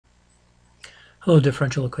Hello,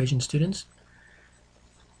 differential equation students.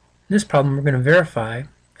 In this problem, we're going to verify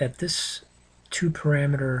that this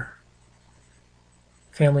two-parameter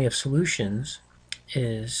family of solutions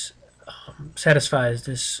satisfies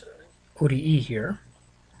this ODE here.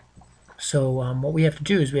 So what we have to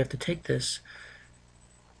do is we have to take this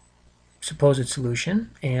supposed solution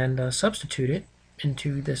and substitute it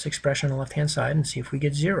into this expression on the left-hand side and see if we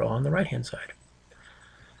get 0 on the right-hand side.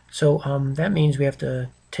 So that means we have to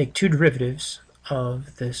take two derivatives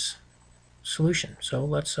of this solution. So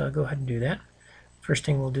let's go ahead and do that. First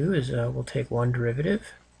thing we'll do is we'll take one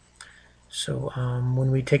derivative. So when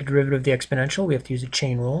we take a derivative of the exponential, we have to use a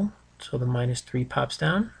chain rule. So the minus 3 pops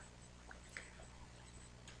down.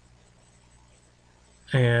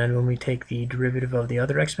 And when we take the derivative of the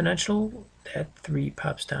other exponential, that 3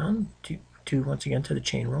 pops down to once again to the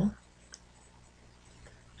chain rule.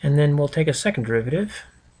 And then we'll take a second derivative.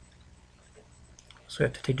 So we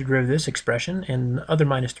have to take the derivative of this expression, and the other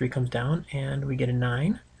minus 3 comes down, and we get a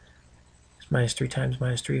 9. Minus 3 times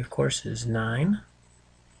minus 3, of course, is 9.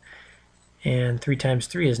 And 3 times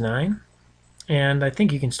 3 is 9. And I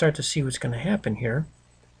think you can start to see what's going to happen here.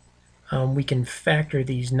 We can factor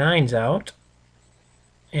these 9's out,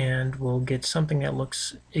 and we'll get something that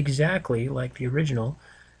looks exactly like the original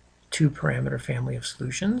two-parameter family of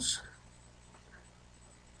solutions.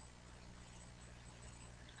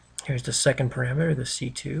 Here's the second parameter, the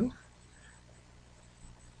C2.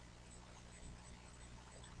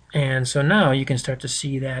 And so now you can start to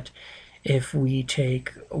see that if we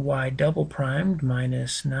take y double primed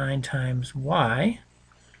minus 9 times y,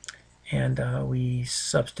 and we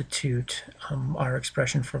substitute our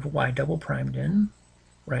expression for y double primed in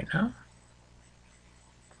right now,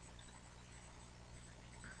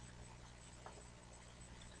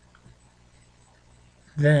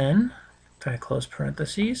 then if I close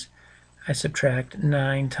parentheses, I subtract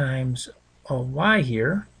 9 times y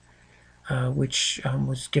here, which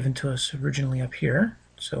was given to us originally up here.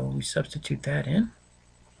 So we substitute that in,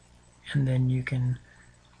 and then you can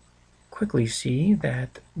quickly see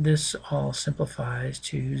that this all simplifies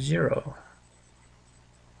to 0.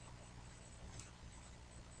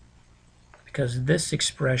 Because this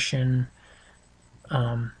expression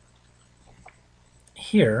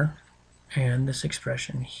here and this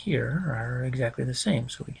expression here are exactly the same.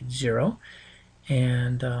 So we get 0.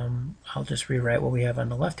 And I'll just rewrite what we have on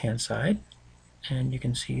the left-hand side. And you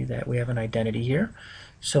can see that we have an identity here.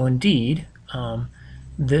 So indeed,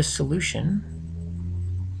 this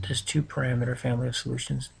solution, this two-parameter family of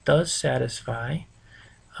solutions, does satisfy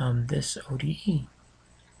this ODE.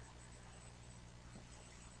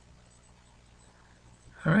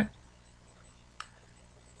 All right.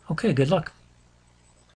 Okay, good luck.